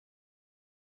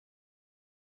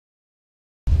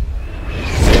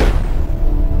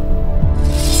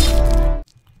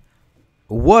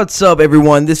What's up,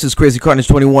 everyone? This is Crazy Carnage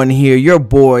 21 here, your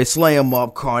boy, slay 'em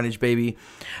up Carnage, baby.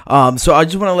 So I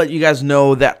just want to let you guys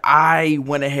know that I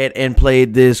went ahead and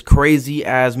played this crazy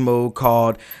ass mode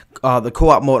called the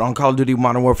co-op mode on Call of Duty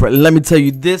Modern Warfare. And let me tell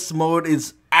you, this mode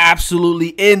is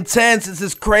absolutely intense. This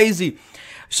is crazy.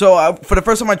 So for the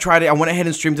first time I tried it, I went ahead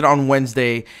and streamed it on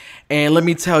Wednesday. And let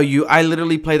me tell you, I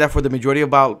literally played that for the majority of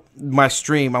about my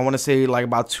stream. I want to say like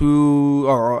about 2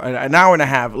 or an hour and a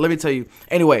half. Let me tell you.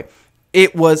 Anyway,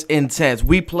 it was intense.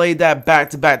 We played that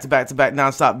back to back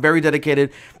nonstop. Very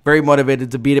dedicated, very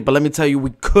motivated to beat it. But let me tell you,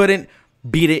 we couldn't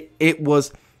beat it. It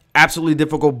was absolutely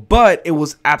difficult, but it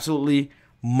was absolutely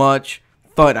much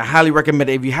fun. I highly recommend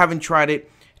it. If you haven't tried it,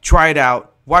 try it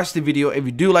out. Watch the video. If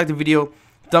you do like the video,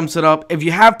 thumbs it up. If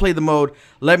you have played the mode,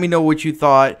 let me know what you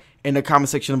thought in the comment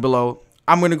section below.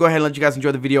 I'm going to go ahead and let you guys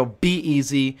enjoy the video. Be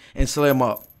easy and slay 'em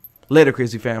up. Later,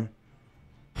 crazy fam.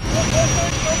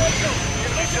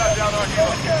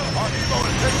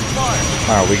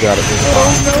 Alright, we got it.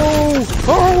 Oh no!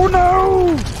 Oh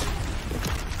no!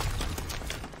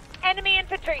 Enemy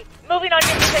infantry moving on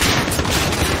your position.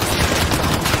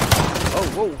 Oh,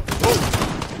 whoa, whoa.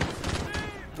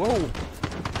 Whoa.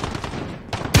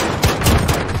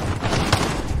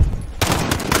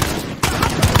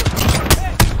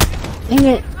 Dang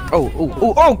it.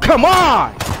 Oh, come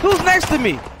on! Who's next to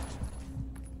me?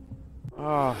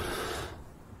 Arm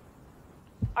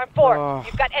 4,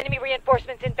 you've got enemy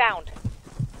reinforcements inbound.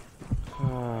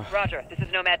 Roger, this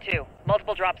is Nomad 2.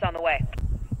 Multiple drops on the way.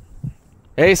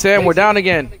 Hey Sam, we're down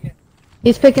again.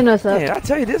 He's picking us up. Man, I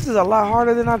tell you, this is a lot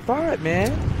harder than I thought,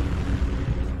 man.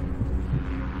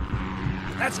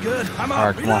 That's good. I'm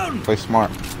Alright, out. come on. Play smart.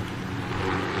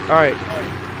 Alright.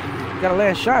 We gotta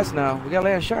land shots now. We gotta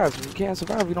land shots. We can't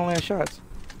survive if we don't land shots.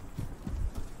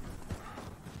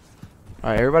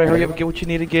 Alright, everybody hurry up and get what you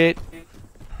need to get.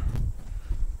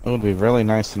 It would be really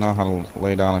nice to know how to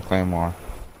lay down a claymore.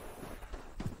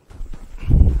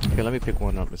 Okay, let me pick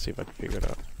one up and see if I can figure it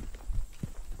out.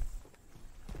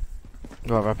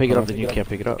 No, if I pick it up, then you can't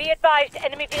pick it up. Be advised,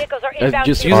 enemy vehicles are inbound.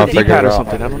 Just to use your a figure D-pad it or out.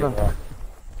 something. I don't know.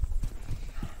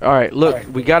 Alright, look,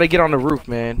 we gotta get on the roof,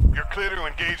 man. You're clear to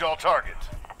engage all targets.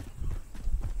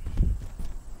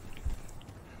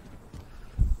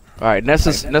 Alright,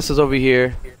 Nessa's over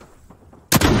here.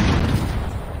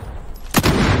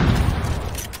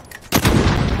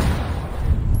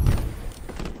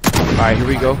 Alright, here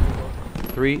we go.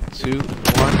 3, 2, 1.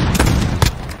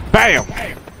 Bam!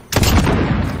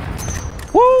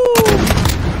 Woo!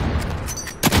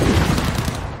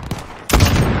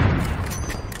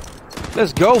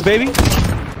 Let's go, baby.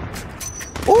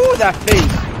 Ooh, that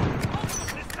face.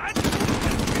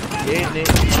 Getting it.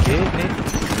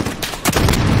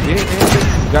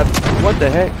 Got, what the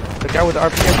heck? The guy with the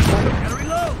RPM. Gotta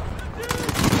reload.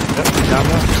 Yep, down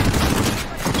now.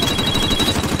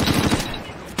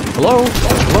 Hello?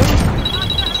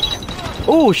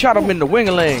 Ooh, shot him in the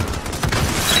wing-a-lang.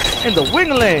 In the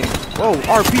wing-a-lang. Whoa,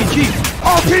 RPG.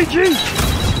 RPG!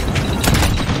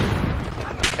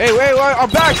 Hey, wait, our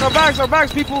backs,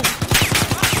 people.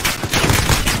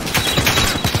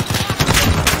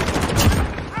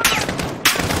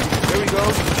 There we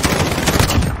go.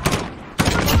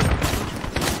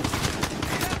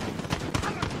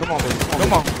 Come on, baby.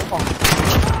 Come on.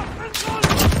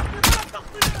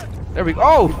 There we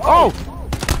go. Oh!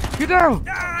 Get down!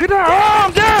 Oh,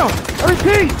 I'm down! I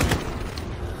repeat!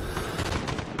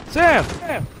 Sam!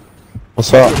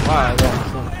 What's up?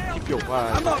 Keep your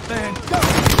wide. I'm up, man. Go.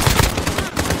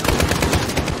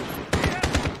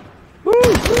 Woo!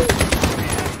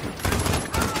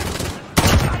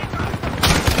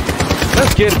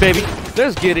 Let's get it, baby.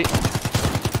 Let's get it.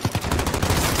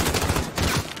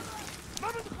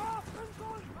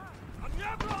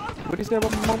 What do you say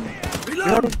about my mom?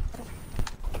 Reload.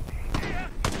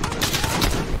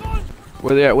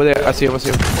 Where they at? I see him.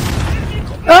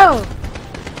 Oh!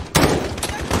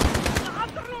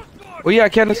 Oh yeah,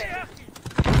 Candace.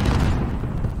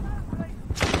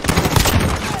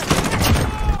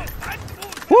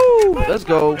 Woo! Let's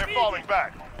go. They're falling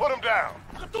back. Put them down.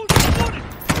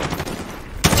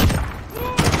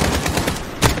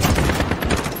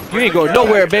 You ain't going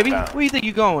nowhere, baby. Where you think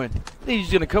you going? Think you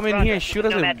just gonna come in Roger, here and shoot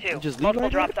us Nomad 2. and just leave Multiple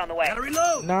like drops that? on the way. Gotta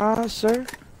reload. Nah, sir.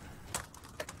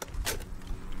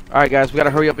 Alright guys, we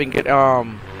gotta hurry up and get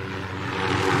ammo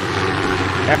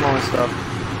and stuff.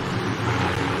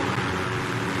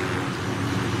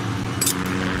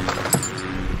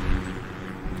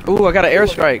 Ooh, I got an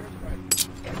airstrike.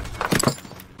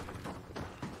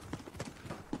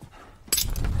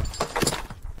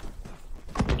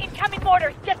 Incoming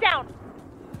mortars, get down.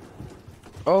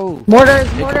 Oh. Mortars,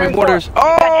 Incoming mortars. mortars.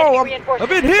 Oh, I've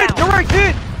reinforcements been hit. inbound. Direct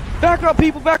hit. Back up,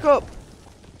 people. Back up.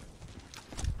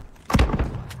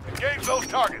 Engage those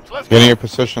targets. Let's Get in go. your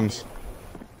positions.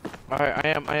 Alright, I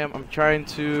am. I'm trying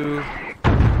to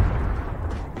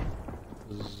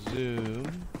zoom.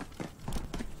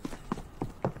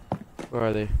 Where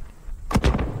are they?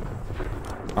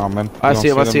 Oh man. You I don't see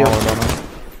him, I them see him. all, don't you?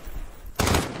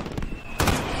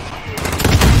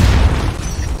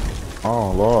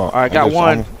 Oh lord. Alright, got there's one.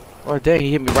 almost- Oh dang,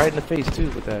 he hit me right in the face too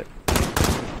with that.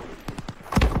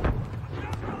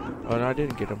 Oh no, I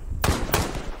didn't get him.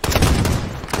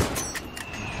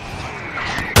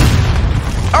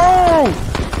 Oh!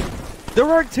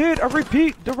 Direct hit! I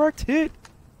repeat, direct hit!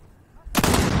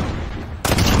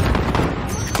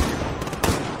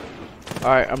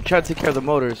 Alright, I'm trying to take care of the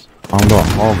motors. I'm doing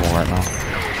horrible right now.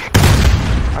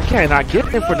 I cannot get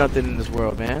him for nothing in this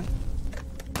world, man.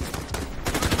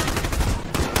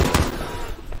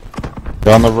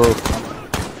 They're on the roof.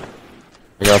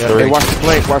 I got Yeah, three. hey, watch the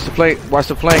flank, watch the flank, watch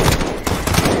the flank.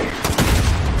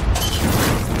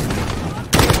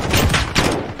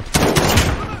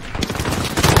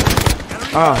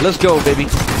 Let's go, baby.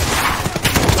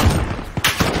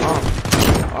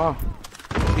 Where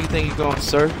do you think you're going,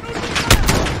 sir?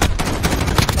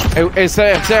 Hey,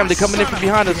 Sam, they're coming in from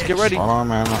behind us. Get ready. Hold on,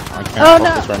 man. I can't Oh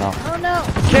focus no! right now. Oh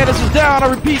no! Candace is down. I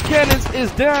repeat, Candace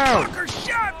is down.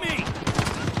 Shot me.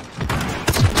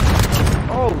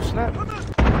 Oh, snap.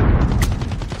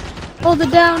 Hold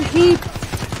it down, keep.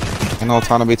 Ain't no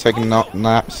time to be taking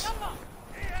naps.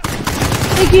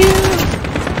 Thank you.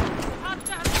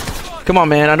 Come on,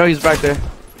 man. I know he's back there.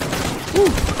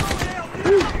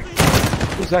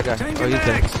 Who's that guy? Oh, he's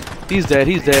dead. He's dead.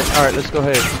 He's dead. All right, let's go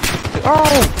ahead.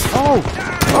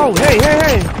 Oh, hey.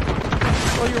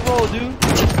 Oh, your roll, dude.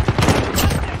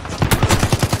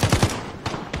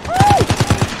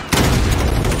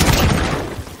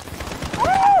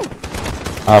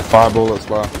 I have 5 bullets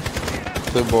left.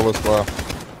 2 bullets left.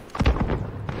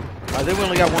 I think we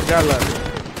only got one guy left.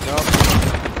 No.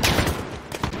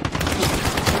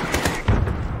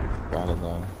 Got it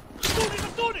though.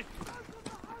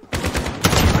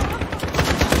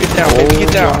 Get down, baby.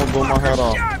 Get down. I'm gonna blow my head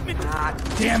off.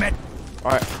 Damn it.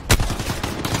 All right.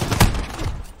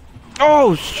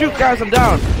 Oh, shoot, guys. I'm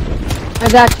down. I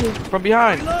got you. From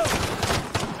behind.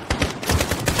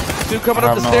 Two coming I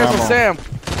up the have no stairs from ammo. Sam.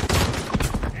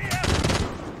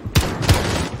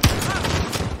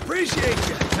 Appreciate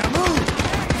you. Now move.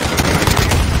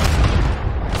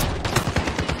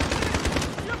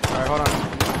 Alright, hold on.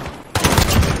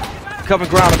 Coming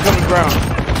ground, I'm coming ground.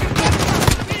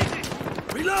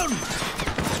 Reload.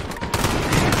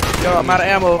 Yo, I'm out of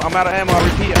ammo. I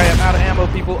repeat, I am out of ammo,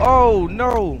 people. Oh,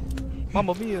 no.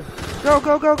 Mamma mia. Go.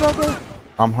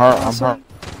 I'm hurt.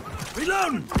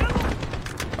 Reload.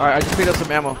 Alright, I just picked up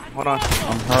some ammo. Hold on.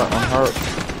 I'm hurt.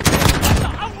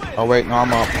 Oh wait, no,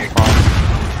 I'm up. I'm fine.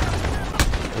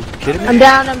 Kidding me? I'm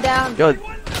down. Yo,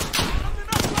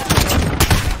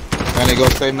 Manny, go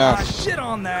save Ness. Shit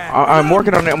on that. I'm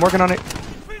working on it.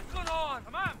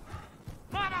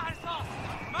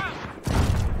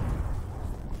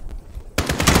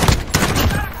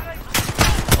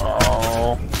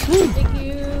 Oh. Thank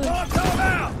you.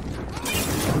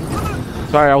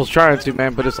 Sorry, I was trying to,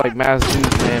 man, but it's like mass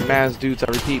dudes, man. Mass dudes. I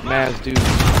repeat, mass dudes.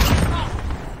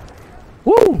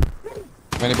 Woo!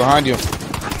 Manny, behind you.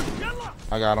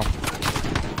 I got him.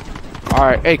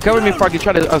 Alright, hey, cover me if I can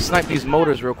try to snipe these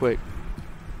motors real quick.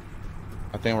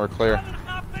 I think we're clear.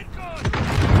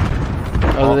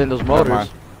 Other than those never motors. mind.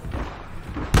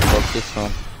 Close this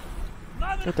one.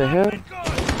 What the hell?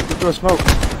 Who threw a smoke?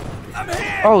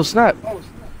 Oh, snap.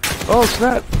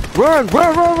 Run!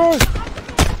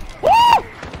 Woo!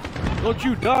 Don't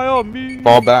you die on me!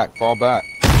 Fall back. Oh,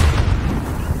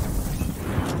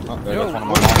 there Yo. goes one of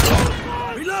my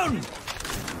monsters. Reload.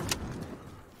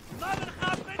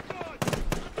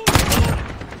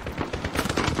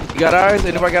 You got eyes?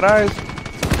 Anybody got eyes?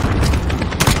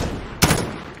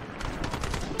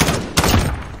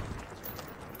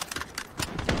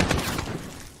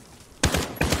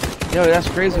 Yo, that's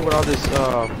crazy with all this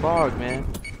fog, man.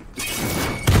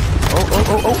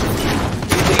 Oh.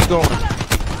 Where you going?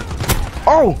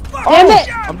 Oh! Damn it!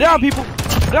 I'm down, people!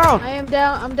 I'm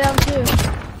down! I'm down too.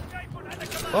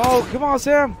 Oh, come on,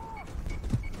 Sam!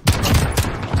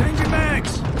 Changing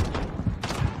mags.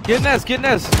 Get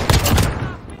Ness!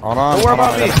 Hold on. Don't worry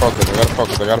about me. I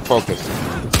gotta focus.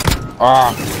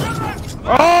 Ah.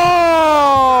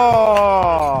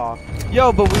 Oh!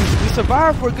 Yo, but we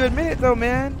survived for a good minute, though,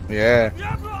 man. Yeah.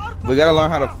 We gotta learn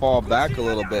how to fall back a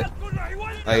little bit.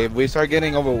 Like, if we start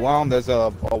getting overwhelmed, there's a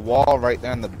wall right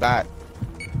there in the back.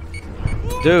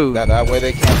 Dude. That way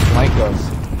they can't flank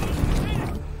us.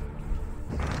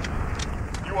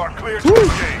 You are clear to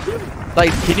engage.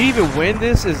 Like, can you even win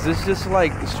this? Is this just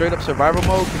like straight up survival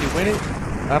mode? Can you win it?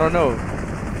 I don't know.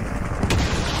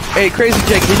 Hey, Crazy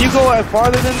Jay, can you go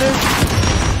farther than this?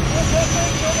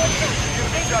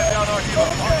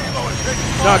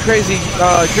 No, Crazy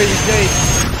Jay.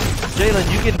 Jalen,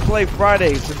 you can play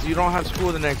Friday since you don't have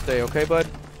school the next day, okay, bud?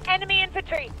 Enemy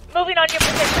infantry, moving on your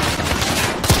position.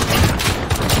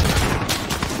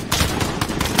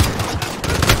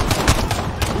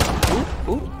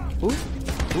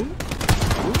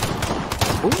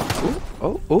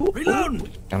 Reload.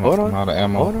 Hold on. I'm out of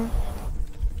ammo. Hold on.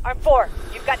 Arm 4,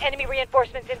 you've got enemy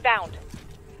reinforcements inbound.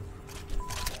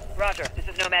 Roger, this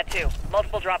is Nomad 2.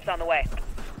 Multiple drops on the way.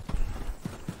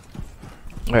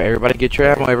 Alright, everybody get your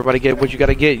ammo. Everybody get what you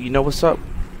gotta get. You know what's up.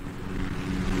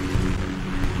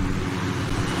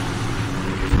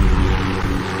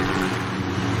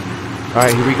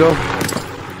 Alright, here we go.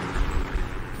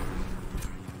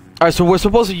 Alright, so we're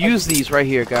supposed to use these right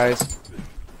here, guys.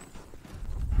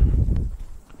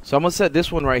 So I'm gonna set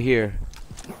this one right here.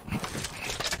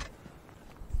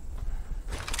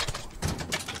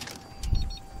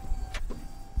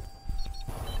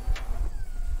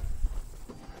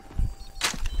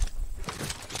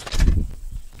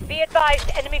 Be advised,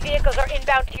 enemy vehicles are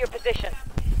inbound to your position.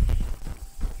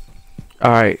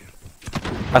 Alright.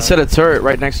 I set a turret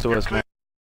right next to us, man.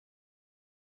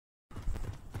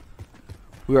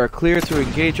 We are clear to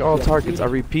engage all targets. I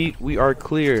repeat, we are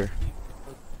clear.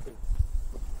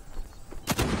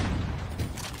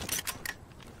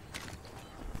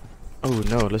 Oh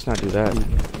no, let's not do that.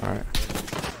 Alright.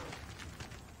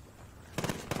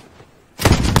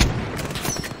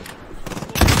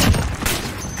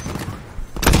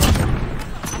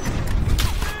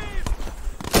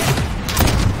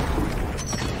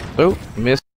 Oh,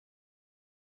 missed.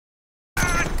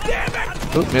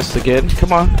 Oh, missed again.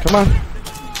 Come on, come on.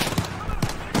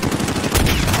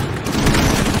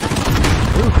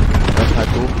 Ooh, that's not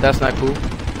cool. That's not cool.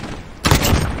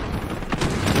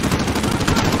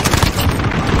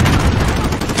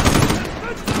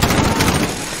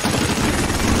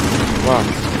 Wow.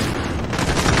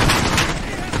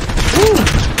 Woo.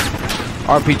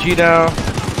 RPG down.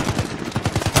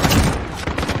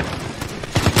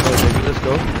 Oh, baby, let's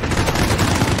go.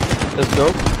 Let's go.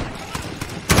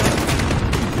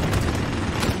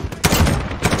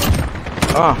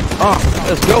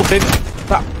 Let's go, baby.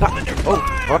 Stop, stop. Oh,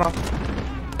 hold on.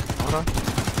 Hold on.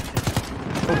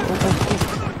 Oh.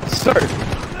 Sir.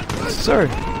 Sir.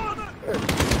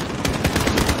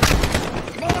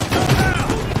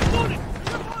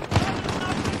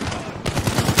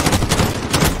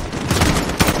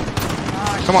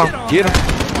 Come on, get him.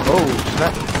 Oh,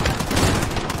 snap.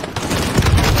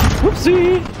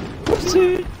 Whoopsie.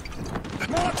 Whoopsie.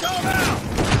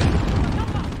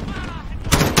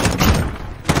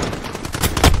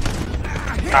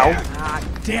 Ow.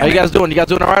 How you guys doing? You guys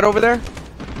doing alright over there?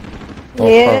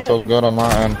 Yeah. So good on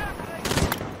my end.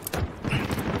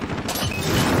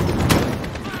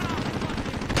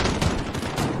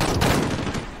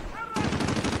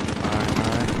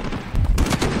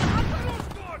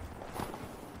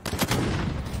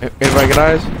 Everybody get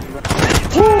eyes?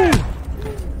 Woo!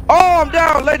 Oh, I'm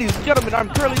down, ladies and gentlemen. I'm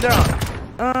currently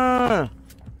down.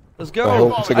 Let's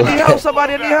go. I need help.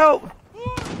 Somebody, I need help.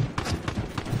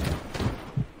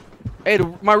 Hey,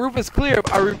 my roof is clear.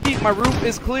 I repeat, my roof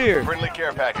is clear. Friendly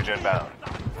care package inbound.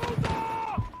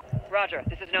 Roger,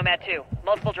 this is Nomad 2.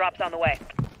 Multiple drops on the way.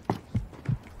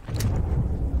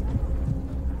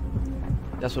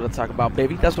 That's what I'm talking about,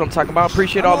 baby. That's what I'm talking about.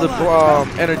 Appreciate all the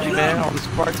energy, man. All the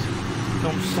sparks. You know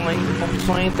what I'm saying? You know what I'm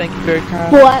saying? Thank you very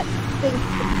kind. What?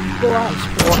 What?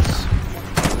 Sports.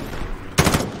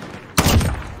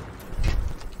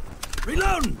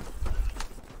 Reload.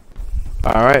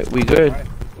 All right, we good.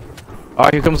 All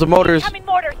right, here comes the motors. Incoming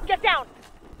mortars, get down.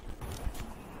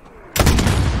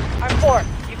 Arm 4,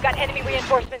 you've got enemy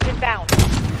reinforcements inbound.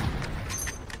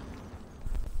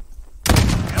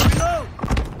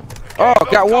 Oh,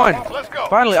 got one. Let's go.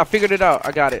 Finally, I figured it out.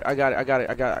 I got it. I got it.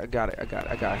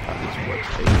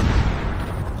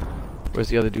 Where's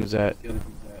the other dudes at?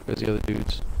 Where's the other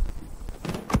dudes?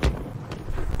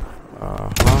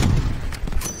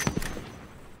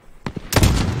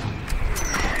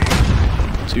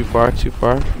 Too far.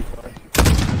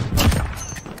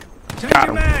 Got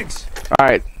him. All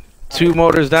right, 2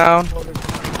 motors down. Is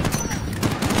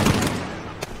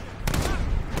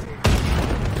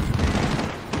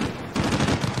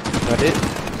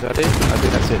that it? I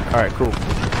think that's it. All right, cool.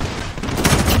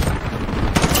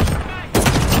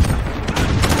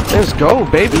 Let's go,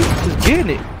 baby. Just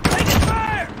getting it.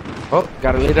 Oh,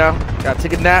 gotta lay down. Gotta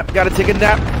take a nap. Gotta take a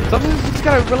nap. Sometimes you just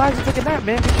gotta relax and take a nap,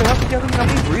 man. Get your health together. You know what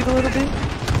I mean? Breathe a little bit.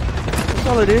 That's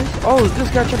all it is. Oh, is this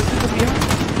guy trying to pick up me out?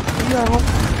 You at home?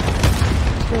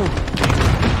 Let's go.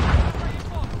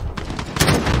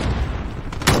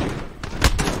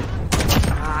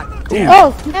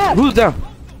 Oh, snap. Who's down?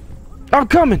 I'm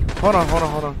coming. Hold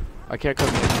on. I can't come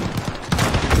in.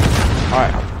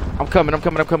 Alright. I'm coming.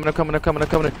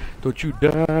 Don't you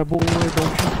die, boy.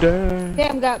 Don't you die.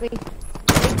 Sam got me.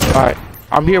 Alright.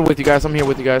 I'm here with you guys.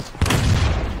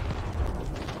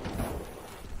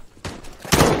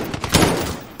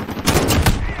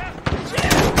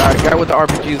 Alright, guy with the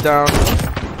RPG's down.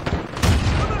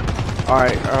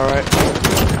 Alright.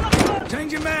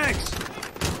 Change your mags.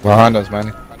 Behind us, man.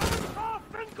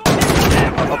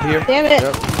 Up here. Damn it.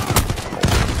 Yep.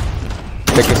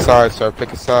 Pick a side, sir.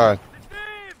 Pick a side.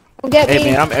 Don't get me.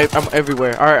 Hey, man, I'm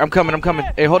everywhere. Alright, I'm coming.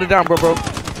 Hey, hold it down, bro.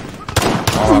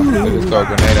 Oh, they just throw a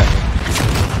grenade at me.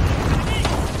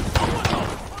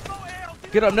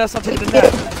 Get up, Ness. I'm taking the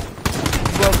net.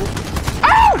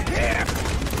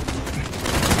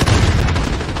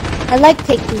 I like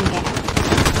taking naps.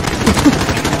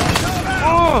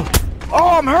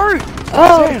 Oh, I'm hurt.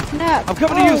 Oh, Sam. snap. I'm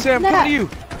coming to you, Sam. Snap.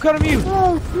 I'm coming to you.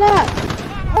 Oh, snap.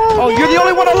 Oh, you're the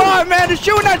only one alive, man. They're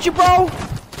shooting at you, bro.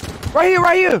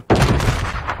 Right here.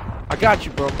 I got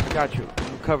you, bro. I'll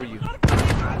cover you.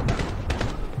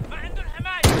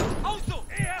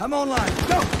 I'm online.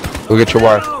 Go. Go get your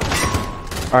wife.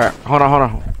 Alright, hold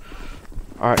on.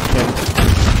 Alright, man.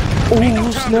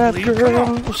 Oh, snap, girl.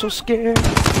 I'm so scared.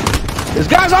 There's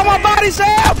guys on my body,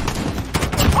 Sam!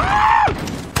 Ah!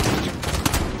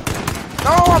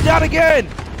 No, I'm down again.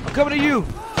 I'm coming to you.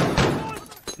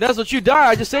 Ness, don't you die.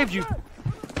 I just saved you.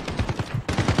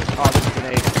 Oh, this is a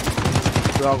grenade.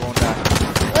 We're all gonna die.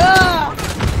 Ah!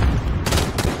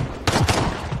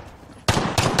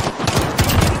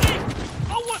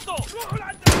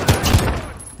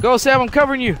 Go, Sam. I'm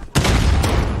covering you.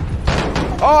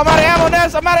 Oh, I'm out of ammo,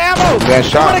 Ness. I'm out of ammo. Get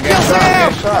shot. I'm gonna kill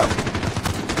Sam. Get shot.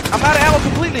 I'm out of ammo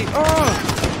completely.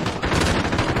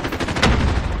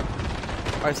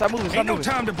 Alright, stop moving. Ain't no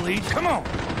time to bleed. Come on.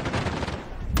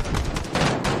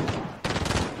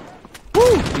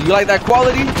 Woo! You like that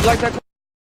quality?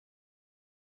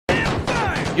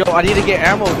 Yo, I need to get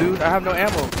ammo, dude. I have no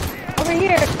ammo. Over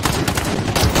here.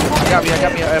 I got me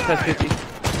an FS50.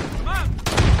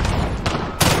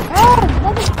 Oh,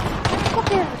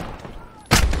 motherfucker.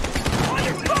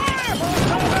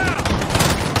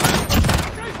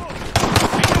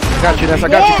 I got you, Ness. I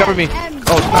got you. Cover me.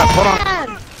 Oh, snap. Hold on.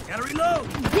 Gotta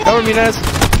reload. Cover me, Ness.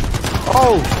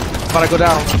 Oh, I'm about to go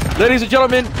down. Ladies and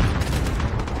gentlemen.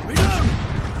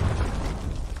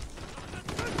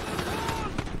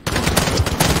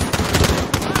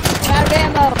 Out of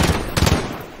ammo.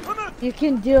 You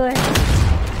can do it.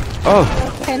 Oh.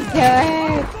 You can do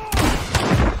it.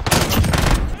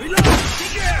 Reload.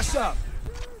 Get your ass up.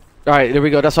 Alright, there we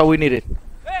go. That's all we needed.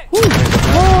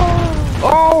 Oh,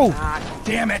 Oh!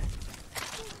 Damn it.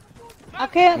 I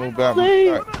can't Move back. see.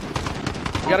 All right.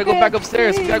 You gotta go back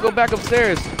upstairs.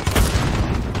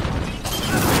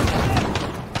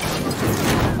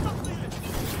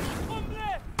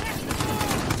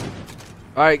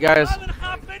 Alright, guys.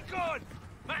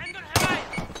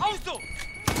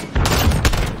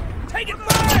 Taking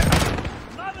fire.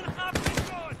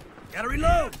 Gotta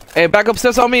reload. Hey, back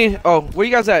upstairs on me. Oh, where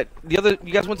you guys at? You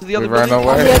guys went to the other We ran building?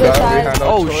 away. On the other dog. We side. had no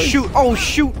Oh choice.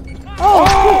 shoot!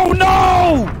 Oh, Oh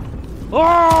no!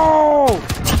 Oh!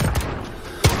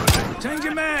 Change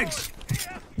your mags.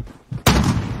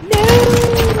 no.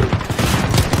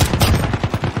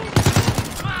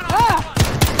 Ah.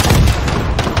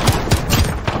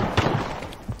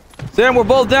 Sam, we're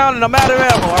both down and I'm out of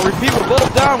ammo. I repeat, we're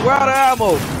both down, we're out of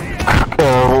ammo.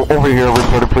 Over here,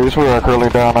 reported please. We are currently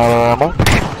down out of ammo.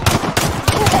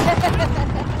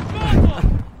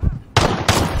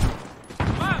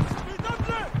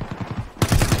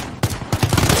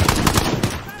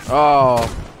 Oh.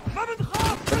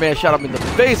 That man shot him in the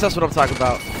face, that's what I'm talking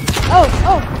about. Oh.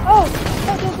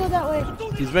 Don't go that way.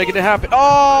 He's making it happen.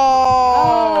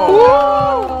 Oh!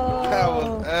 That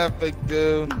was epic,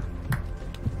 dude.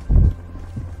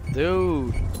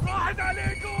 Dude.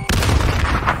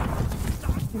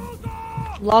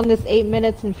 Longest 8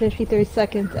 minutes and 53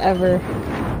 seconds ever.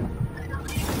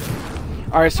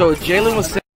 Alright, so Jalen was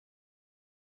saying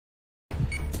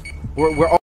we're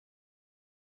all